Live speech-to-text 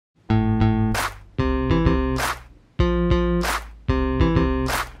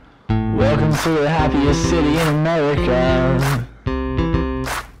to the happiest city in America.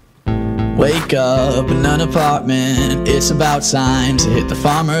 Wake up in an apartment, it's about time to hit the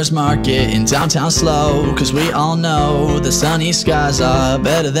farmer's market in downtown slow. Cause we all know the sunny skies are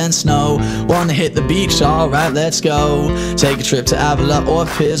better than snow. Wanna hit the beach, alright let's go. Take a trip to Avila or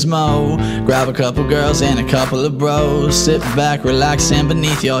Pismo. Grab a couple girls and a couple of bros. Sit back, relaxing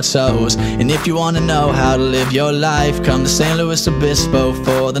beneath your toes. And if you wanna know how to live your life, come to St. Louis Obispo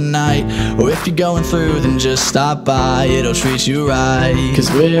for the night. Or if you're going through, then just stop by, it'll treat you right. Cause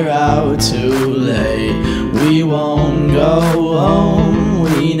we're out too late, we won't go home.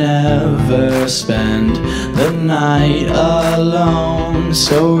 We never spend the night alone.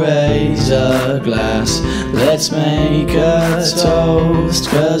 So raise a glass, let's make a toast.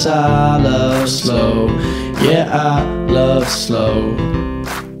 Cause I love slow, yeah I love slow.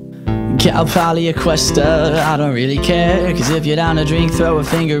 Cal Poly Aquesta, I don't really care. Cause if you're down to drink, throw a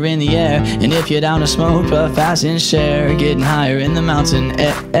finger in the air. And if you're down to smoke, puff fast and share. Getting higher in the mountain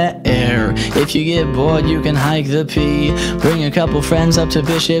air. If you get bored, you can hike the P. Bring a couple friends up to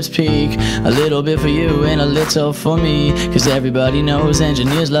Bishop's Peak. A little bit for you and a little for me. Cause everybody knows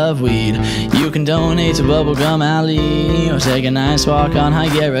engineers love weed. You can donate to Bubblegum Alley, or take a nice walk on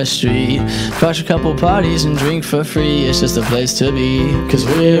Higuera Street. Crush a couple parties and drink for free. It's just a place to be. Cause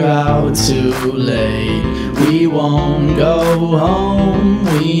we're out too late, we won't go home.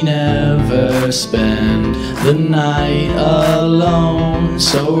 We never spend the night alone.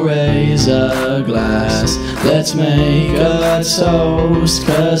 So raise a glass, let's make a toast.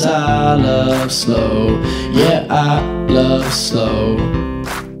 Cause I love slow, yeah I love slow.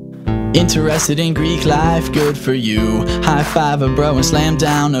 Interested in Greek life, good for you. High five a bro and slam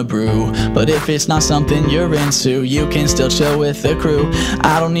down a brew. But if it's not something you're into, you can still chill with the crew.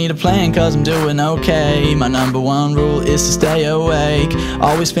 I don't need a plan cause I'm doing okay. My number one rule is to stay awake.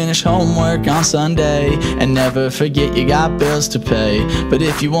 Always finish homework on Sunday, and never forget you got bills to pay. But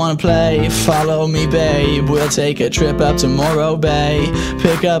if you wanna play, follow me babe. We'll take a trip up to Morro Bay.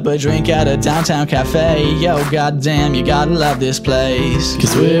 Pick up a drink at a downtown cafe. Yo goddamn, you gotta love this place.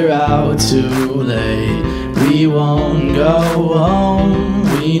 Cause we're out too late, we won't go home.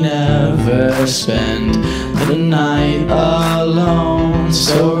 We never spend the night alone.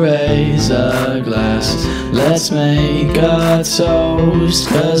 So raise a glass, let's make a toast.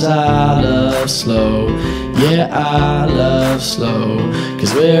 Cause I love slow, yeah I love slow.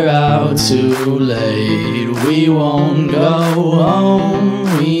 Cause we're out too late, we won't go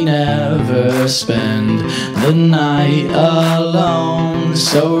home. We never spend the night alone.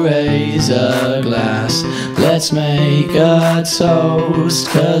 So raise a glass, let's make a toast.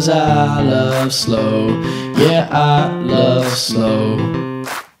 Cause I love slow, yeah I love slow.